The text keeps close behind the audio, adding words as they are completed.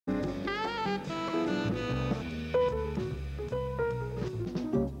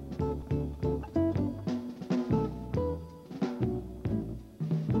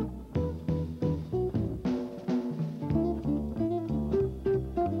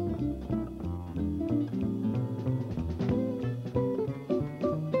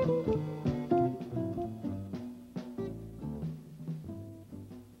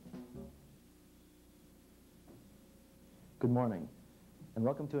morning, and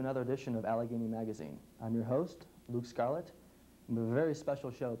welcome to another edition of Allegheny Magazine. I'm your host, Luke Scarlett, and we have a very special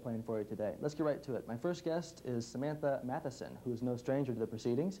show planned for you today. Let's get right to it. My first guest is Samantha Matheson, who is no stranger to the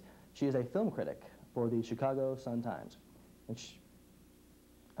proceedings. She is a film critic for the Chicago Sun-Times. And she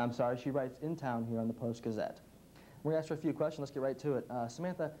writes in town here on the Post-Gazette. We're going to ask her a few questions. Let's get right to it.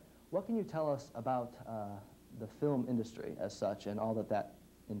 Samantha, what can you tell us about the film industry as such and all that that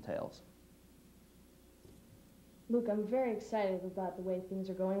entails? Luke, I'm very excited about the way things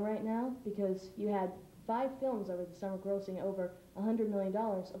are going right now because you had 5 films over the summer grossing over $100 million,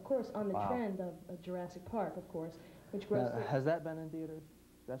 of course, on the trend of Jurassic Park, of course, which grossed... has that been in theaters,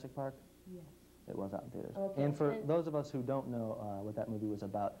 Jurassic Park? Yes. It was out in theaters. Okay. And for those of us who don't know what that movie was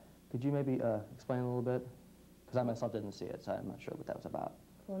about, could you maybe explain a little bit? Because I myself didn't see it, so I'm not sure what that was about.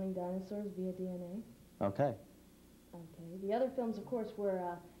 Cloning dinosaurs via DNA. Okay. Okay. The other films, of course,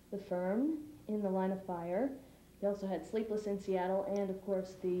 were The Firm, In the Line of Fire. They also had Sleepless in Seattle and, of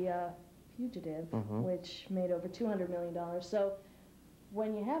course, The Fugitive, which made over $200 million. So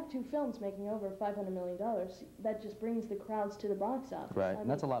when you have 2 films making over $500 million, that just brings the crowds to the box office. Right, and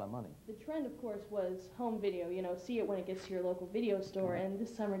that's a lot of money. The trend, of course, was home video. You know, see it when it gets to your local video store, and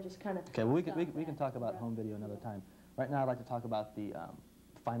this summer just kind of... Okay, well, we can talk about home video another time. Right now, I'd like to talk about the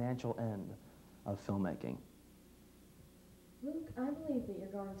financial end of filmmaking. Luke, I believe that you're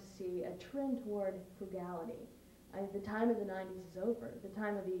going to see a trend toward frugality. The time of the 90s is over. The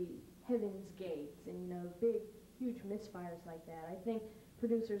time of the Heaven's Gates and, you know, big, huge misfires like that. I think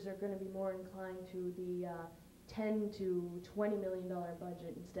producers are going to be more inclined to the $10 to $20 million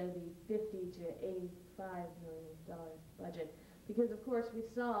budget instead of the $50 to $85 million budget. Because, of course, we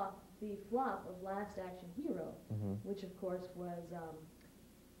saw the flop of Last Action Hero, which, of course, was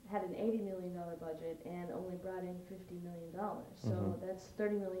had an $80 million budget and only brought in $50 million. So that's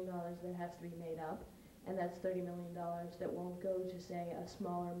 $30 million that has to be made up. And that's $30 million that won't go to, say, a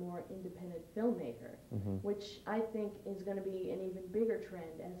smaller, more independent filmmaker, which I think is going to be an even bigger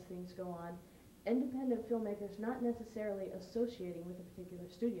trend as things go on. Independent filmmakers not necessarily associating with a particular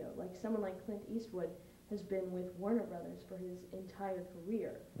studio. Like someone like Clint Eastwood has been with Warner Brothers for his entire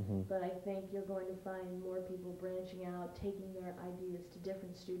career. But I think you're going to find more people branching out, taking their ideas to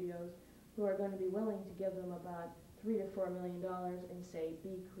different studios who are going to be willing to give them about $3 to $4 million and say,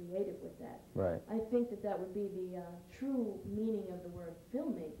 be creative with that. Right. I think that that would be the true meaning of the word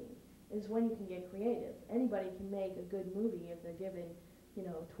filmmaking, is when you can get creative. Anybody can make a good movie if they're given, you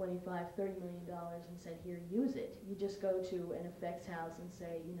know, $25, $30 million and said, here, use it. You just go to an effects house and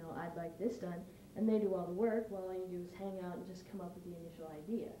say, you know, I'd like this done, and they do all the work. Well, all you do is hang out and just come up with the initial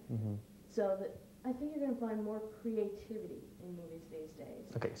idea. So that I think you're going to find more creativity in movies these days.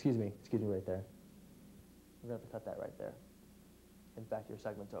 Okay, excuse me right there. We're going to have to cut that right there. In fact, your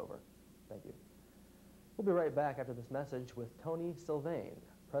segment's over. Thank you. We'll be right back after this message with Tony Sylvain,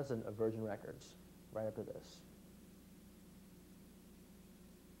 president of Virgin Records, right after this.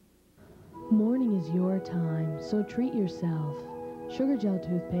 Morning is your time, so treat yourself. Sugar Gel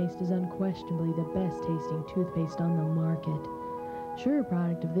toothpaste is unquestionably the best tasting toothpaste on the market. Sure, a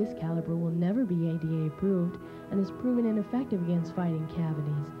product of this caliber will never be ADA approved and is proven ineffective against fighting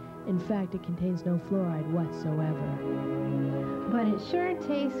cavities. In fact, it contains no fluoride whatsoever. But it sure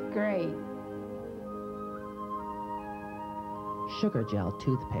tastes great. Sugar Gel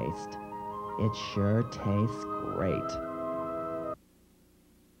toothpaste. It sure tastes great.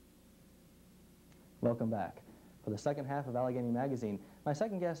 Welcome back. For the second half of Allegheny Magazine, my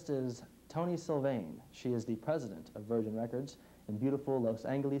second guest is Tony Sylvain. She is the president of Virgin Records in beautiful Los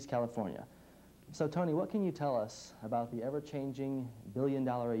Angeles, California. So, Tony, what can you tell us about the ever-changing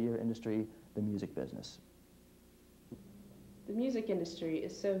billion-dollar-a-year industry, the music business? The music industry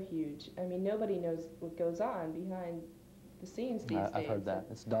is so huge. I mean, nobody knows what goes on behind the scenes these days. I've heard that.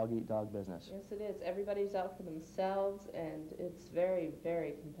 It's dog-eat-dog business. Yes, it is. Everybody's out for themselves, and it's very,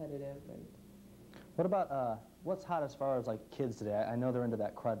 very competitive. And what about what's hot as far as like kids today? I know they're into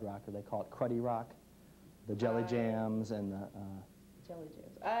that crud rock, or they call it cruddy rock, the Jelly Jams and the Jelly Jams.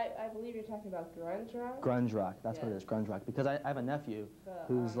 I believe you're talking about grunge rock? Grunge rock, that's what it is, grunge rock. Because I have a nephew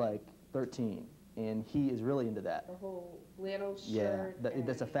who's like 13, and he is really into that. The whole flannel shirt. Yeah,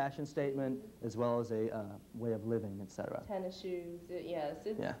 that's a fashion statement as well as a way of living, etc. Tennis shoes,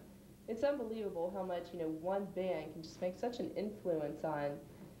 it's unbelievable how much, you know, one band can just make such an influence on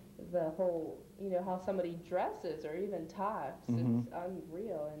the whole, you know, how somebody dresses or even talks. It's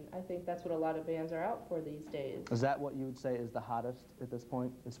unreal, and I think that's what a lot of bands are out for these days. Is that what you would say is the hottest at this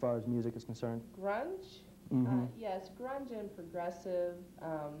point, as far as music is concerned? Grunge? Yes, grunge and progressive.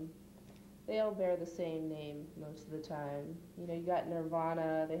 They all bear the same name most of the time. You know, you got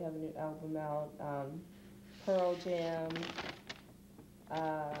Nirvana, they have a new album out. Pearl Jam,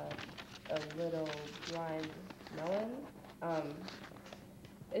 a little Blind Melon.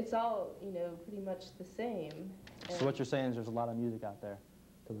 It's all, you know, pretty much the same. So what you're saying is there's a lot of music out there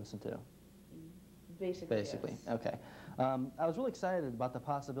to listen to? Basically, yes. Okay. I was really excited about the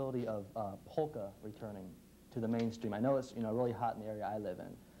possibility of polka returning to the mainstream. I know it's, you know, really hot in the area I live in.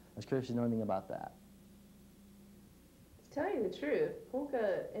 I was curious to know anything about that. To tell you the truth,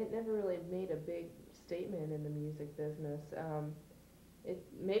 polka, it never really made a big statement in the music business.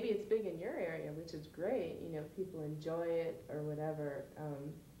 Maybe it's big in your area, which is great. You know, people enjoy it or whatever.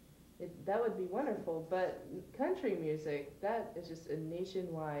 That would be wonderful. But country music, that is just a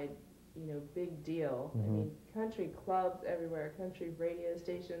nationwide, you know, big deal. Mm-hmm. I mean, country clubs everywhere, country radio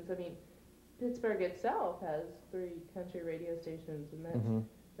stations. I mean, Pittsburgh itself has 3 country radio stations, and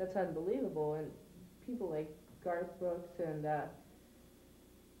that's unbelievable. And people like Garth Brooks and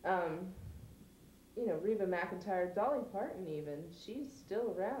you know, Reba McEntire, Dolly Parton even, she's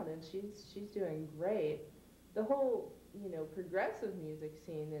still around and she's doing great. The whole, you know, progressive music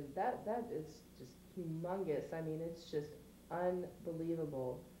scene, and that is just humongous. I mean, it's just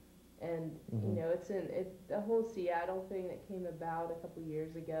unbelievable. And you know, it's the whole Seattle thing that came about a couple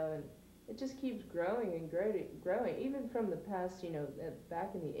years ago, and it just keeps growing and growing. Even from the past, you know,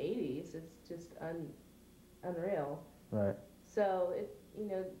 back in the 80s, it's just unreal. Right. So you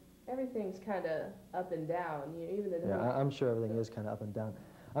know, everything's kind of up and down. You know, even the I'm sure everything is kind of up and down.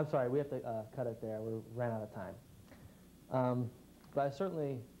 I'm sorry, we have to cut it there. We ran out of time. But I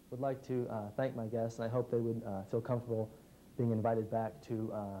certainly would like to thank my guests, and I hope they would feel comfortable being invited back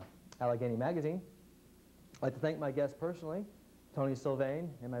to Allegheny Magazine. I'd like to thank my guests personally, Tony Sylvain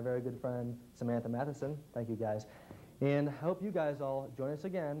and my very good friend Samantha Matheson. Thank you guys. And I hope you guys all join us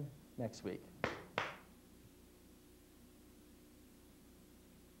again next week.